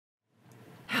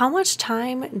How much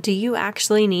time do you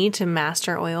actually need to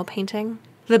master oil painting?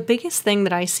 The biggest thing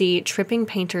that I see tripping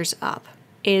painters up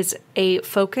is a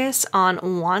focus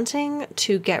on wanting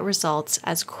to get results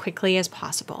as quickly as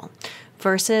possible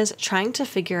versus trying to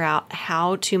figure out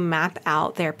how to map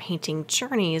out their painting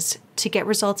journeys to get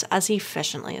results as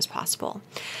efficiently as possible.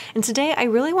 And today I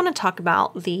really want to talk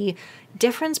about the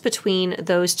difference between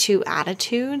those two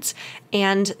attitudes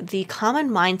and the common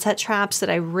mindset traps that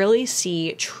I really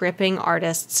see tripping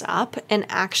artists up and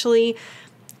actually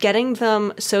getting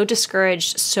them so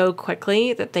discouraged so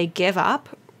quickly that they give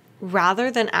up rather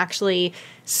than actually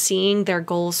seeing their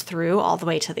goals through all the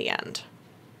way to the end.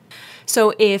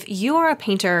 So if you are a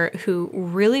painter who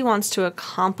really wants to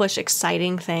accomplish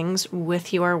exciting things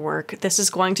with your work, this is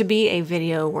going to be a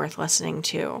video worth listening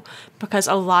to, because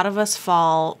a lot of us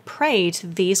fall prey to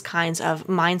these kinds of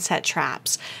mindset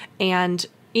traps. And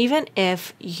even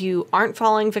if you aren't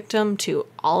falling victim to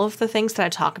all of the things that I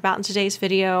talk about in today's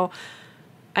video,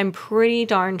 I'm pretty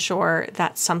darn sure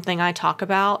that something I talk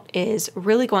about is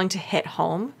really going to hit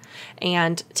home,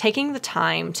 and taking the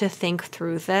time to think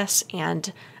through this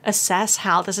and assess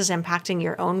how this is impacting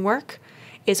your own work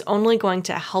is only going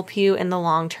to help you in the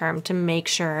long term to make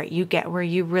sure you get where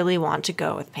you really want to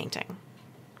go with painting.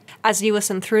 As you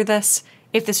listen through this,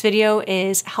 if this video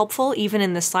is helpful, even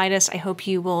in the slightest, I hope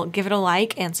you will give it a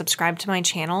like and subscribe to my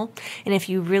channel. And if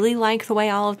you really like the way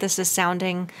all of this is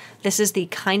sounding, this is the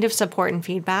kind of support and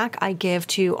feedback I give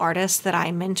to artists that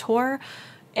I mentor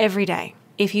every day.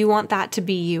 If you want that to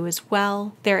be you as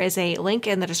well, there is a link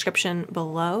in the description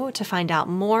below to find out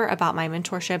more about my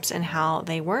mentorships and how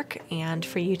they work, and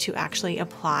for you to actually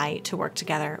apply to work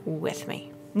together with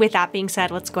me. With that being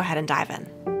said, let's go ahead and dive in.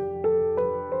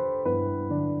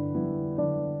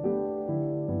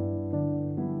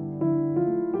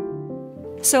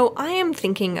 So I am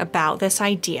thinking about this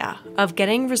idea of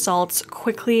getting results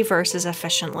quickly versus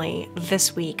efficiently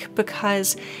this week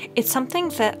because it's something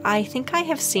that I think I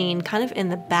have seen kind of in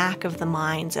the back of the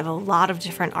minds of a lot of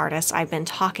different artists I've been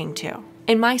talking to.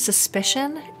 And my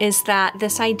suspicion is that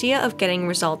this idea of getting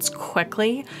results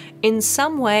quickly in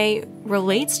some way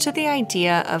relates to the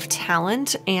idea of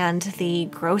talent and the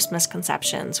gross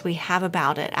misconceptions we have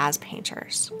about it as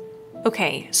painters.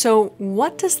 Okay, so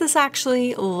what does this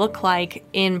actually look like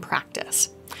in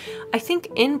practice? I think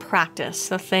in practice,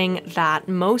 the thing that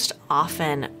most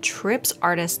often trips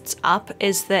artists up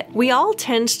is that we all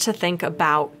tend to think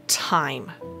about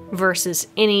time versus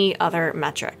any other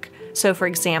metric. So for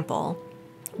example,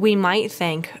 we might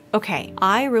think, okay,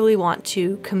 I really want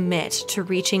to commit to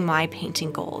reaching my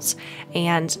painting goals,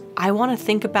 and I want to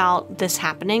think about this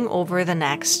happening over the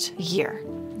next year.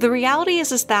 The reality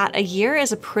is that a year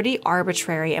is a pretty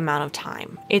arbitrary amount of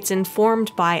time. It's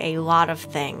informed by a lot of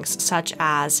things, such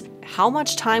as how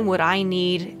much time would I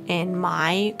need in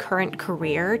my current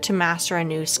career to master a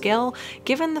new skill,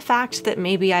 given the fact that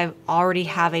maybe I already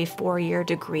have a 4-year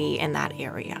degree in that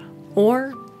area?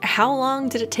 Or how long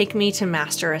did it take me to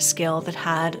master a skill that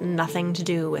had nothing to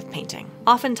do with painting?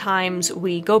 Oftentimes,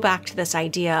 we go back to this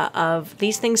idea of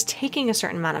these things taking a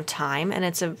certain amount of time, and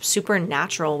it's a super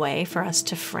natural way for us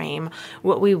to frame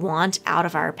what we want out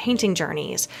of our painting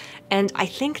journeys. And I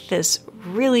think this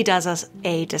really does us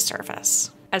a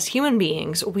disservice. As human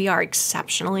beings, we are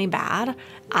exceptionally bad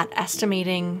at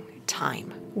estimating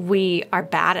time. We are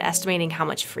bad at estimating how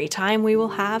much free time we will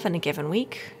have in a given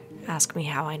week. Ask me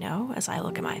how I know as I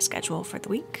look at my schedule for the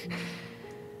week.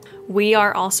 We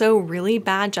are also really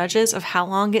bad judges of how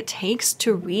long it takes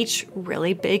to reach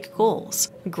really big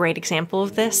goals. A great example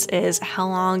of this is how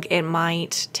long it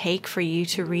might take for you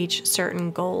to reach certain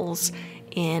goals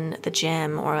in the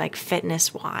gym or like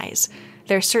fitness-wise.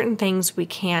 There are certain things we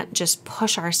can't just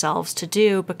push ourselves to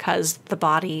do because the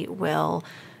body will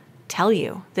tell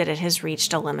you that it has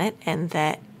reached a limit and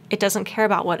that it doesn't care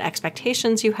about what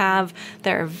expectations you have.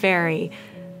 There are very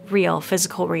real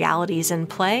physical realities in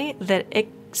play that it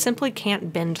simply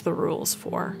can't bend the rules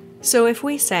for. So if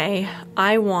we say,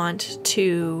 I want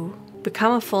to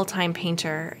become a full-time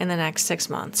painter in the next 6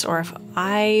 months, or if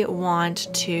I want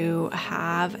to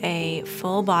have a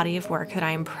full body of work that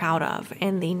I'm proud of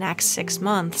in the next 6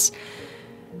 months,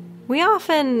 we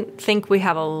often think we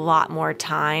have a lot more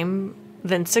time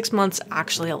than 6 months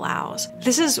actually allows.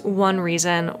 This is one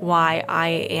reason why I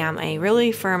am a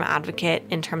really firm advocate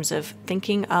in terms of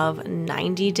thinking of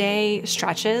 90-day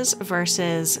stretches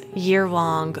versus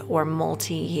year-long or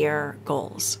multi-year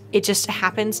goals. It just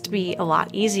happens to be a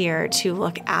lot easier to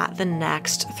look at the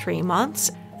next 3 months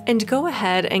and go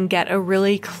ahead and get a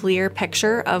really clear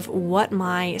picture of what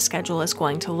my schedule is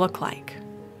going to look like.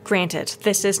 Granted,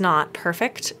 this is not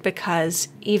perfect because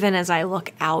even as I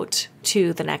look out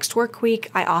to the next work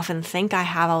week, I often think I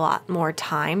have a lot more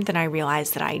time than I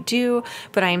realize that I do,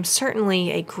 but I am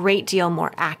certainly a great deal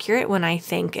more accurate when I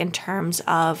think in terms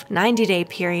of 90-day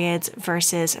periods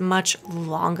versus much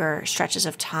longer stretches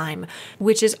of time,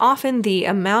 which is often the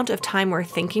amount of time we're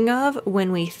thinking of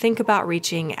when we think about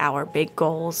reaching our big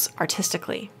goals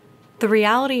artistically. The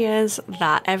reality is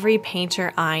that every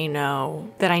painter I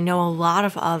know, that I know a lot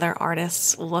of other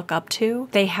artists look up to,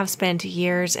 they have spent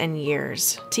years and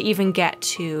years to even get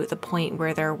to the point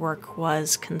where their work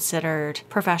was considered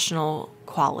professional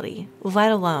quality,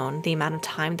 let alone the amount of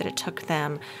time that it took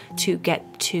them to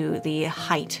get to the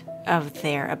height of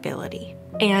their ability.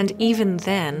 And even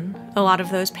then, a lot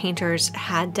of those painters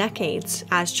had decades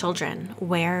as children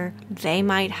where they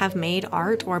might have made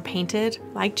art or painted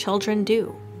like children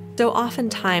do. So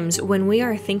oftentimes when we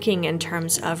are thinking in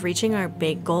terms of reaching our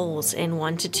big goals in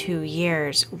 1 to 2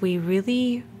 years, we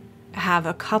really have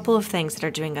a couple of things that are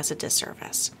doing us a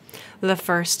disservice. The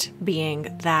first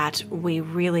being that we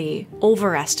really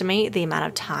overestimate the amount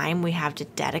of time we have to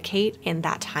dedicate in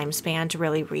that time span to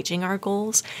really reaching our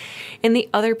goals. And the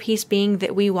other piece being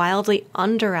that we wildly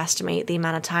underestimate the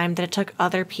amount of time that it took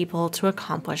other people to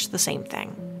accomplish the same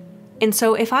thing. And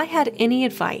so if I had any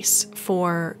advice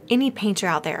for any painter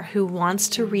out there who wants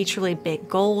to reach really big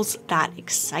goals that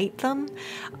excite them,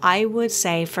 I would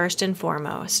say first and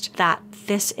foremost that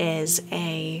this is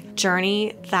a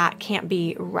journey that can't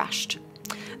be rushed.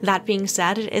 That being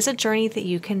said, it is a journey that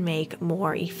you can make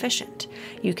more efficient.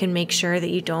 You can make sure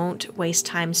that you don't waste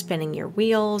time spinning your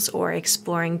wheels or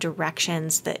exploring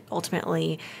directions that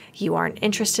ultimately you aren't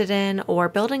interested in, or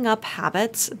building up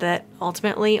habits that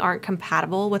ultimately aren't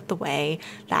compatible with the way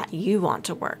that you want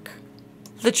to work.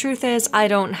 The truth is, I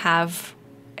don't have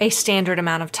a standard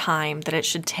amount of time that it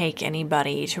should take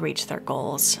anybody to reach their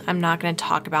goals. I'm not going to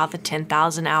talk about the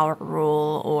 10,000 hour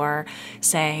rule or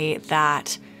say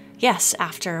that yes,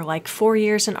 after like 4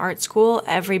 years in art school,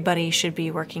 everybody should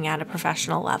be working at a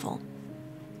professional level.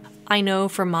 I know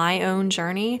from my own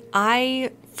journey, I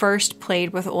first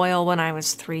played with oil when I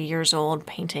was 3 years old,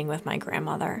 painting with my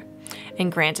grandmother.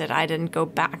 And granted, I didn't go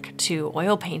back to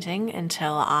oil painting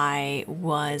until I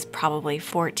was probably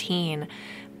 14,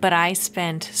 but I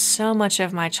spent so much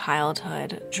of my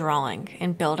childhood drawing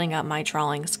and building up my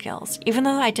drawing skills. Even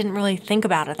though I didn't really think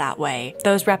about it that way,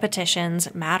 those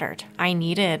repetitions mattered. I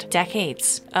needed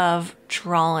decades of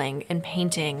drawing and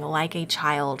painting like a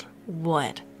child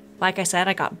would. Like I said,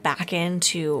 I got back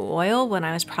into oil when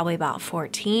I was probably about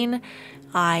 14.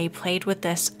 I played with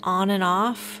this on and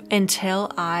off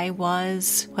until I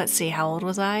was, how old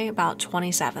was I? About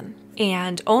 27.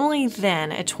 And only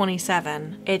then, at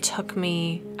 27, it took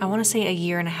me, I want to say a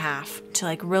year and a half to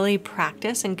like really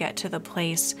practice and get to the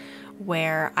place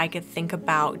where I could think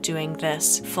about doing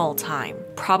this full time.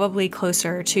 Probably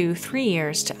closer to 3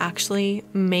 years to actually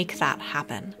make that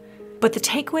happen. But the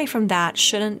takeaway from that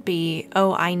shouldn't be,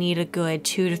 oh, I need a good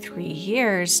 2 to 3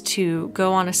 years to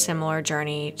go on a similar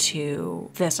journey to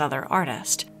this other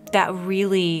artist. That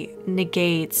really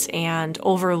negates and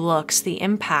overlooks the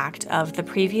impact of the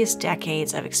previous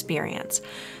decades of experience.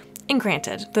 And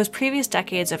granted, those previous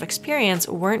decades of experience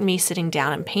weren't me sitting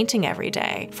down and painting every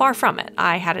day. Far from it.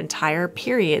 I had entire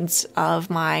periods of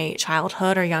my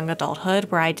childhood or young adulthood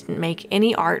where I didn't make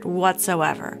any art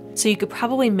whatsoever. So you could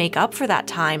probably make up for that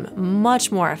time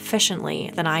much more efficiently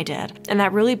than I did. And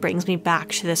that really brings me back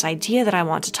to this idea that I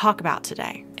want to talk about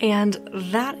today. And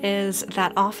that is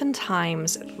that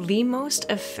oftentimes the most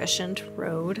efficient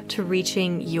road to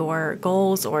reaching your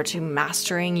goals or to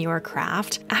mastering your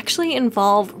craft actually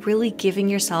involve really giving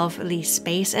yourself the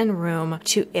space and room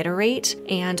to iterate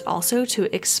and also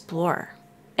to explore.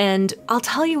 And I'll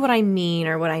tell you what I mean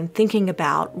or what I'm thinking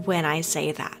about when I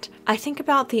say that. I think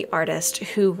about the artist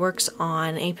who works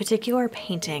on a particular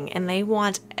painting and they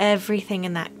want everything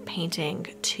in that painting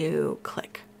to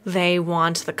click. They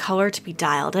want the color to be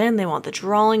dialed in, they want the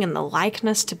drawing and the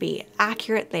likeness to be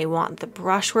accurate, they want the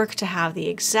brushwork to have the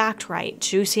exact right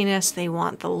juiciness, they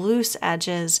want the loose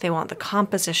edges, they want the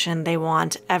composition, they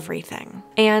want everything.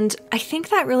 And I think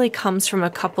that really comes from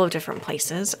a couple of different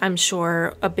places. I'm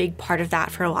sure a big part of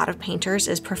that for a lot of painters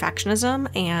is perfectionism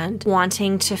and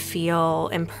wanting to feel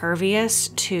impervious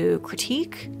to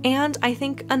critique. And I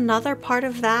think another part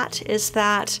of that is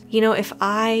that, if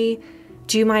I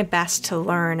do my best to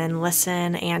learn and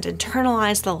listen and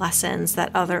internalize the lessons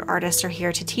that other artists are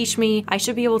here to teach me, I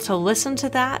should be able to listen to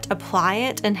that, apply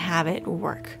it, and have it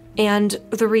work. And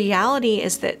the reality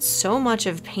is that so much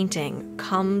of painting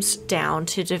comes down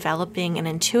to developing an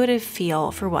intuitive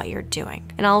feel for what you're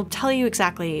doing. And I'll tell you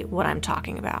exactly what I'm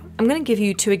talking about. I'm going to give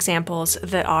you two examples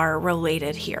that are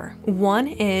related here. One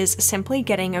is simply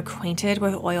getting acquainted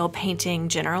with oil painting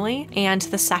generally, and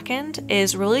the second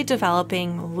is really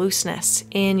developing looseness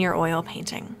in your oil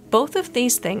painting. Both of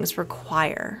these things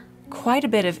require quite a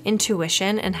bit of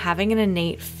intuition and having an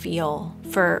innate feel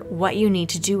for what you need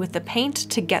to do with the paint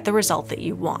to get the result that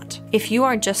you want. If you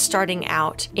are just starting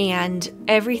out and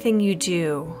everything you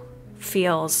do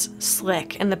feels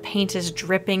slick and the paint is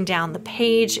dripping down the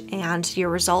page and your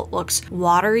result looks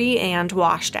watery and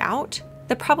washed out,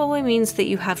 that probably means that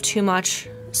you have too much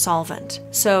solvent.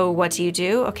 So what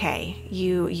do? Okay,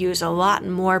 you use a lot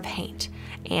more paint,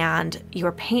 and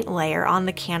your paint layer on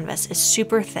the canvas is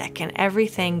super thick and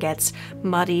everything gets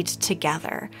muddied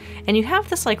together. And you have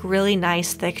this like really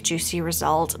nice, thick, juicy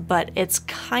result, but it's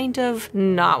kind of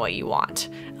not what you want.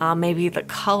 Maybe the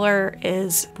color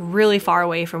is really far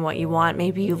away from what you want.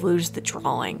 Maybe you lose the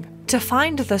drawing. To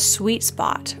find the sweet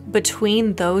spot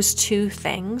between those two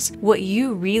things, what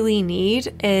you really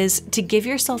need is to give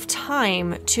yourself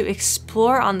time to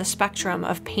explore on the spectrum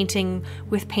of painting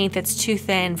with paint that's too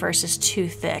thin versus too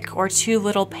thick, or too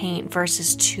little paint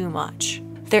versus too much.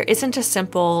 There isn't a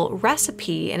simple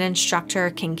recipe an instructor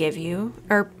can give you,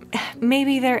 or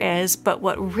maybe there is, but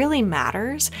what really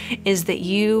matters is that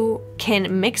you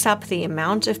can mix up the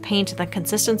amount of paint and the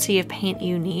consistency of paint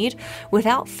you need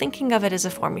without thinking of it as a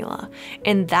formula.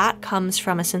 And that comes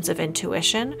from a sense of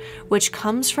intuition, which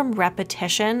comes from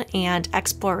repetition and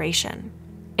exploration.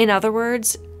 In other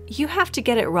words, you have to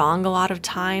get it wrong a lot of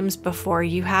times before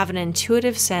you have an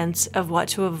intuitive sense of what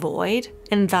to avoid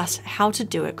and thus how to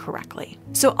do it correctly.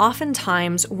 So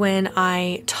oftentimes when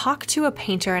I talk to a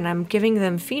painter and I'm giving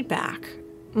them feedback,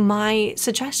 my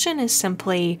suggestion is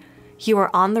simply, you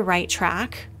are on the right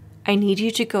track. I need you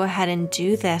to go ahead and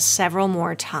do this several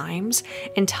more times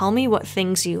and tell me what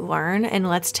things you learn, and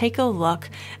let's take a look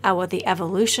at what the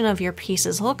evolution of your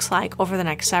pieces looks like over the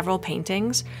next several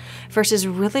paintings, versus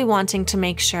really wanting to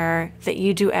make sure that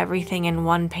you do everything in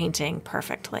one painting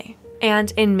perfectly.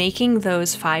 And in making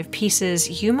those 5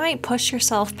 pieces, you might push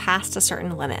yourself past a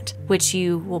certain limit, which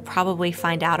you will probably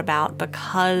find out about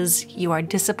because you are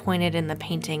disappointed in the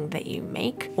painting that you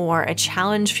make, or a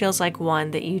challenge feels like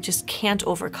one that you just can't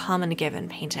overcome in a given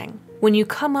painting. When you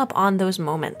come up on those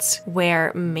moments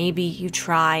where maybe you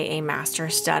try a master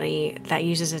study that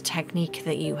uses a technique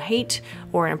that you hate,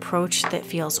 or an approach that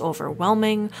feels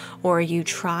overwhelming, or you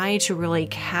try to really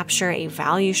capture a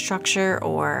value structure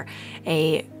or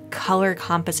a color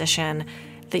composition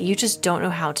that you just don't know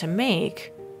how to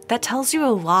make, that tells you a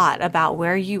lot about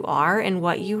where you are and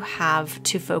what you have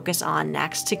to focus on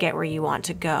next to get where you want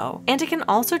to go. And it can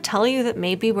also tell you that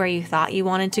maybe where you thought you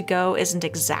wanted to go isn't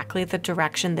exactly the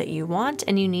direction that you want,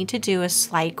 and you need to do a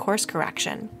slight course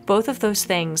correction. Both of those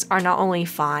things are not only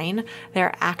fine,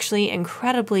 they're actually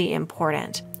incredibly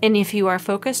important. And if you are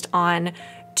focused on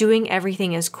doing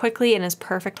everything as quickly and as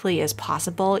perfectly as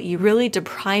possible, you really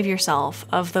deprive yourself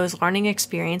of those learning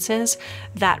experiences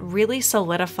that really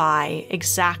solidify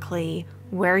exactly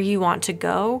where you want to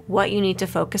go, what you need to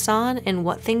focus on, and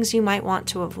what things you might want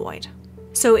to avoid.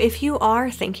 So if you are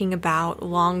thinking about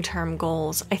long-term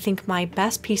goals, I think my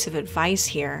best piece of advice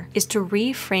here is to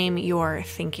reframe your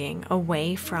thinking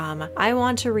away from, I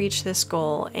want to reach this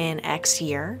goal in X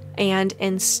year, and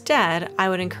instead, I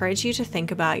would encourage you to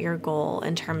think about your goal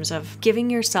in terms of giving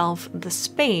yourself the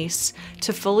space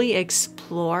to fully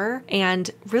explore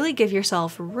and really give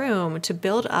yourself room to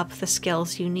build up the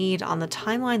skills you need on the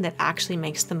timeline that actually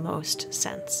makes the most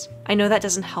sense. I know that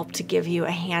doesn't help to give you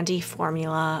a handy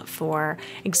formula for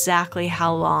exactly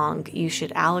how long you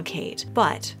should allocate,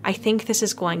 but I think this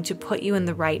is going to put you in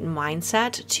the right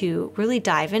mindset to really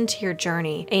dive into your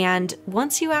journey. And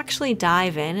once you actually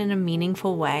dive in a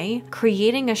meaningful way,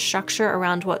 creating a structure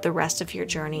around what the rest of your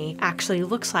journey actually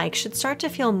looks like should start to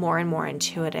feel more and more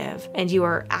intuitive. And you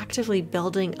are actively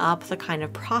building up the kind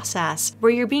of process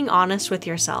where you're being honest with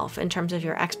yourself in terms of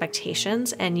your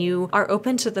expectations, and you are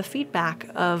open to the feedback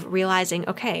of realizing,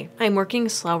 okay, I'm working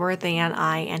slower than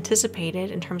I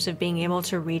anticipated in terms of being able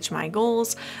to reach my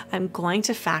goals. I'm going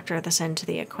to factor this into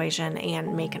the equation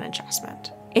and make an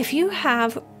adjustment. If you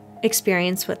have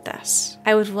experience with this,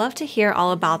 I would love to hear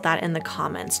all about that in the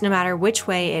comments, no matter which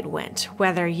way it went.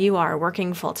 Whether you are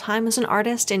working full-time as an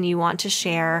artist and you want to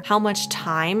share how much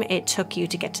time it took you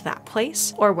to get to that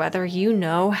place, or whether you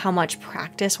know how much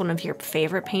practice one of your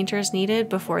favorite painters needed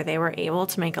before they were able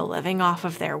to make a living off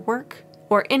of their work,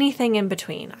 or anything in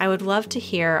between. I would love to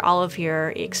hear all of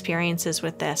your experiences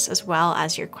with this as well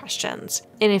as your questions.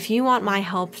 And if you want my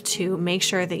help to make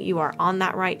sure that you are on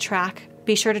that right track,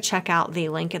 be sure to check out the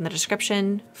link in the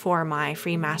description for my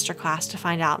free masterclass to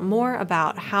find out more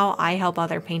about how I help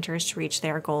other painters to reach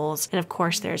their goals. And of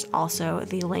course, there's also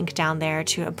the link down there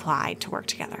to apply to work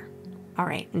together. All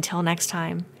right, until next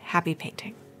time, happy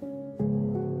painting.